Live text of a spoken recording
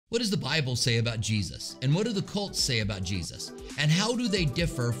What does the Bible say about Jesus? And what do the cults say about Jesus? And how do they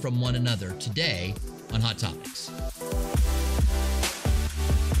differ from one another today on Hot Topics?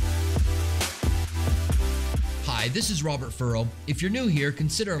 Hi, this is Robert Furrow. If you're new here,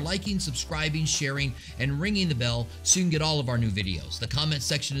 consider liking, subscribing, sharing, and ringing the bell so you can get all of our new videos. The comment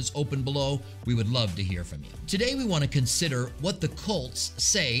section is open below. We would love to hear from you. Today, we want to consider what the cults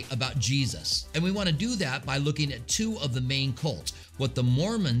say about Jesus. And we want to do that by looking at two of the main cults, what the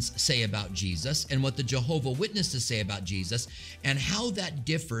Mormons say about Jesus and what the Jehovah Witnesses say about Jesus, and how that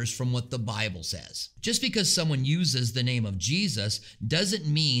differs from what the Bible says. Just because someone uses the name of Jesus doesn't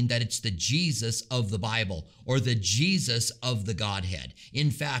mean that it's the Jesus of the Bible or the Jesus of the Godhead.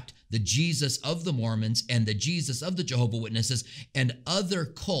 In fact, the Jesus of the Mormons and the Jesus of the Jehovah Witnesses and other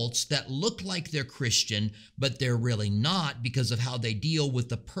cults that look like they're Christian, but they're really not because of how they deal with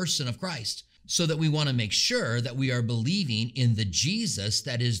the person of Christ. So that we want to make sure that we are believing in the Jesus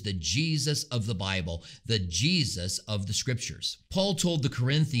that is the Jesus of the Bible, the Jesus of the Scriptures. Paul told the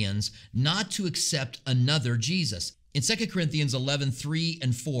Corinthians not to accept another Jesus. In 2 Corinthians 11:3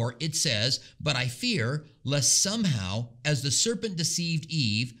 and 4, it says, "But I fear lest somehow, as the serpent deceived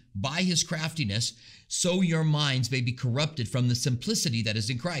Eve by his craftiness, so your minds may be corrupted from the simplicity that is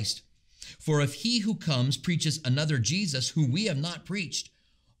in Christ. For if he who comes preaches another Jesus whom we have not preached,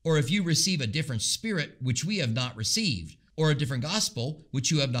 or if you receive a different spirit which we have not received, or a different gospel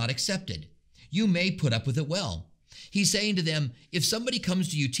which you have not accepted, you may put up with it well." He's saying to them, if somebody comes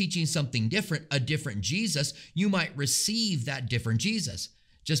to you teaching something different, a different Jesus, you might receive that different Jesus.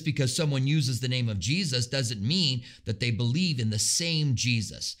 Just because someone uses the name of Jesus doesn't mean that they believe in the same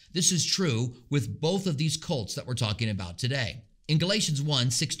Jesus. This is true with both of these cults that we're talking about today. In Galatians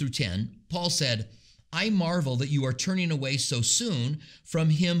 1:6-10, Paul said, "I marvel that you are turning away so soon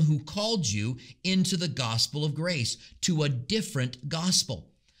from him who called you into the gospel of grace, to a different gospel."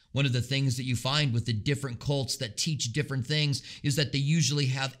 One of the things that you find with the different cults that teach different things is that they usually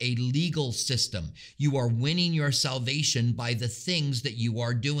have a legal system. You are winning your salvation by the things that you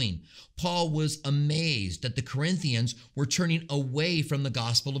are doing. Paul was amazed that the Corinthians were turning away from the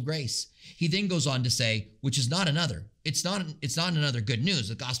gospel of grace. He then goes on to say, which is not another. It's not another good news.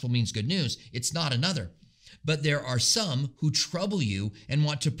 The gospel means good news. It's not another. But there are some who trouble you and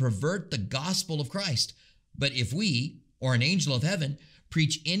want to pervert the gospel of Christ. But if we, or an angel of heaven,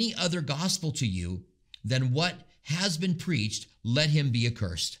 preach any other gospel to you than what has been preached, let him be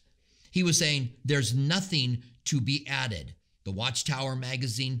accursed. He was saying there's nothing to be added. The Watchtower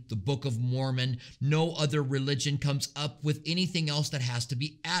magazine, the Book of Mormon, no other religion comes up with anything else that has to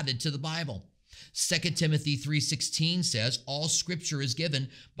be added to the Bible. 2 Timothy 3:16 says, "All scripture is given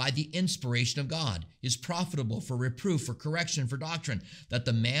by the inspiration of God, is profitable for reproof, for correction, for doctrine, that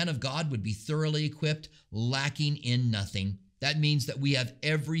the man of God would be thoroughly equipped, lacking in nothing." That means that we have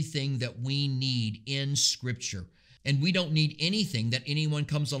everything that we need in Scripture. And we don't need anything that anyone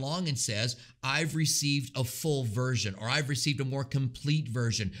comes along and says, "I've received a full version," or "I've received a more complete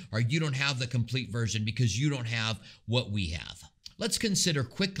version," or "You don't have the complete version because you don't have what we have." Let's consider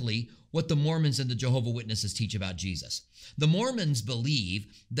quickly what the Mormons and the Jehovah Witnesses teach about Jesus. The Mormons believe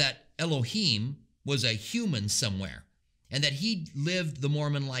that Elohim was a human somewhere, and that he lived the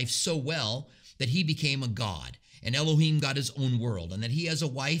Mormon life so well that he became a god. And Elohim got his own world, and that he has a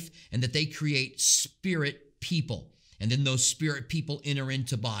wife, and that they create spirit people. And then those spirit people enter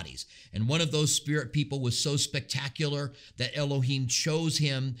into bodies. And one of those spirit people was so spectacular that Elohim chose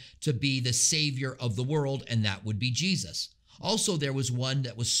him to be the savior of the world, and that would be Jesus. Also, there was one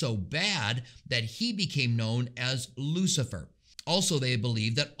that was so bad that he became known as Lucifer. Also, they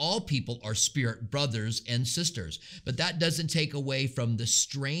believe that all people are spirit brothers and sisters, but that doesn't take away from the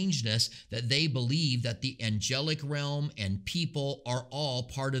strangeness that they believe that the angelic realm and people are all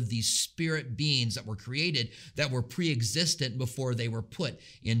part of these spirit beings that were created, that were pre-existent before they were put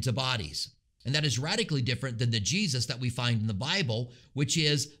into bodies. And that is radically different than the Jesus that we find in the Bible, which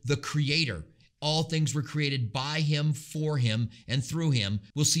is the creator. All things were created by him, for him, and through him.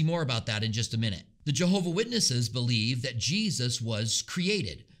 We'll see more about that in just a minute. The Jehovah Witnesses believe that Jesus was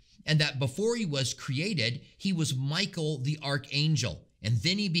created, and that before he was created, he was Michael the archangel, and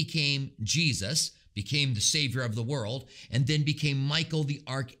then he became Jesus, became the savior of the world, and then became Michael the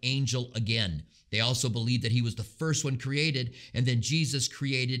archangel again. They also believe that he was the first one created, and then Jesus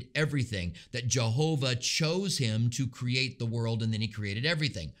created everything, that Jehovah chose him to create the world, and then he created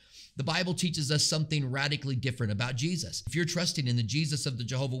everything. The Bible teaches us something radically different about Jesus. If you're trusting in the Jesus of the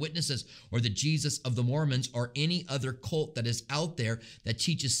Jehovah Witnesses or the Jesus of the Mormons or any other cult that is out there that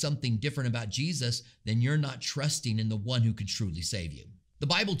teaches something different about Jesus, then you're not trusting in the one who can truly save you. The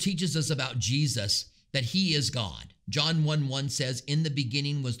Bible teaches us about Jesus that he is God. John 1:1 says, in the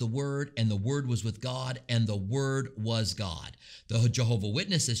beginning was the Word, and the Word was with God, and the Word was God. The Jehovah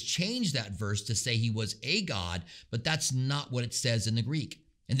Witnesses changed that verse to say he was a God, but that's not what it says in the Greek.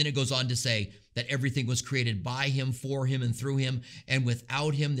 And then it goes on to say that everything was created by him, for him, and through him, and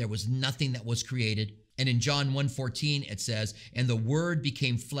without him there was nothing that was created. And in John 1:14 it says, and the Word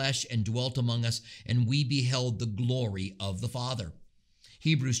became flesh and dwelt among us, and we beheld the glory of the Father.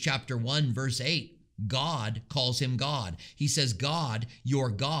 Hebrews chapter 1 verse 8, God calls him God. He says, God, your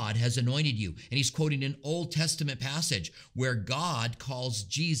God, has anointed you. And he's quoting an Old Testament passage where God calls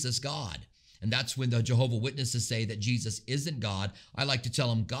Jesus God. And that's when the Jehovah Witnesses say that Jesus isn't God. I like to tell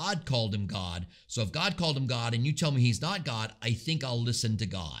them God called him God. So if God called him God and you tell me he's not God, I think I'll listen to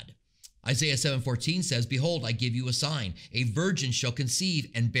God. Isaiah 7:14 says, behold, I give you a sign. A virgin shall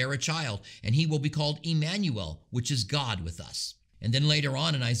conceive and bear a child, and he will be called Emmanuel, which is God with us. And then later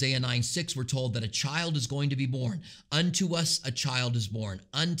on in Isaiah 9:6, we're told that a child is going to be born. Unto us a child is born.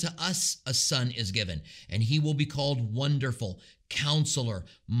 Unto us a son is given. And he will be called Wonderful, Counselor,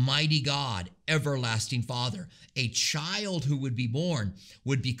 Mighty God, Everlasting Father. A child who would be born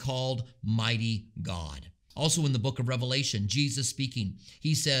would be called Mighty God. Also in the book of Revelation, Jesus speaking,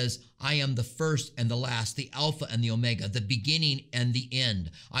 he says, I am the first and the last, the Alpha and the Omega, the beginning and the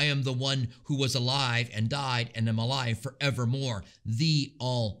end. I am the one who was alive and died and am alive forevermore, the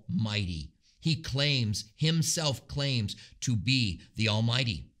Almighty. He himself claims to be the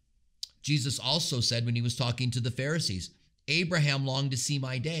Almighty. Jesus also said when he was talking to the Pharisees, Abraham longed to see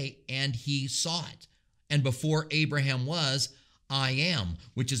my day, and he saw it. And before Abraham was, I am,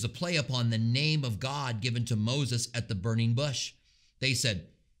 which is a play upon the name of God given to Moses at the burning bush. They said,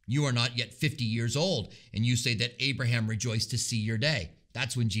 you are not yet 50 years old, and you say that Abraham rejoiced to see your day.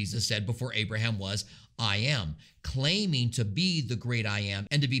 That's when Jesus said, before Abraham was, I am, claiming to be the great I am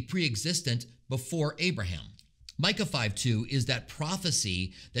and to be pre-existent before Abraham. Micah 5:2 is that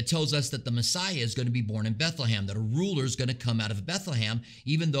prophecy that tells us that the Messiah is going to be born in Bethlehem, that a ruler is going to come out of Bethlehem,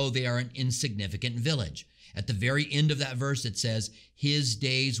 even though they are an insignificant village. At the very end of that verse, it says, his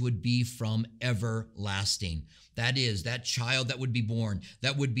days would be from everlasting. That is, that child that would be born,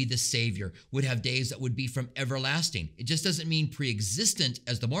 that would be the Savior, would have days that would be from everlasting. It just doesn't mean pre-existent,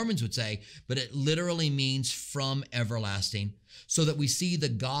 as the Mormons would say, but it literally means from everlasting, so that we see the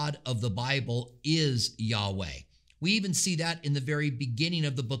God of the Bible is Yahweh. We even see that in the very beginning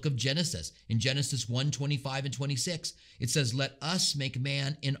of the book of Genesis. In Genesis 1:25 and 26, it says, let us make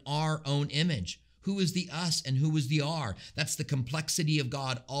man in our own image. Who is the us and who is the our? That's the complexity of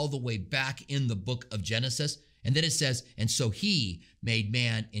God all the way back in the book of Genesis. And then it says, and so he made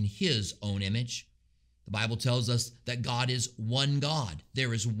man in his own image. The Bible tells us that God is one God.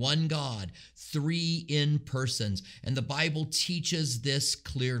 There is one God, three in persons. And the Bible teaches this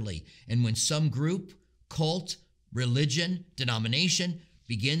clearly. And when some group, cult, religion, denomination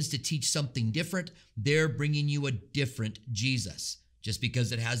begins to teach something different, they're bringing you a different Jesus. Just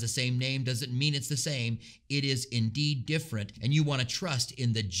because it has the same name doesn't mean it's the same. It is indeed different. And you want to trust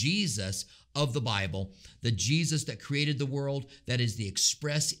in the Jesus of the Bible, the Jesus that created the world, that is the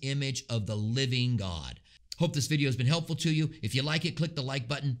express image of the living God. Hope this video has been helpful to you. If you like it, click the like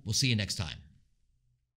button. We'll see you next time.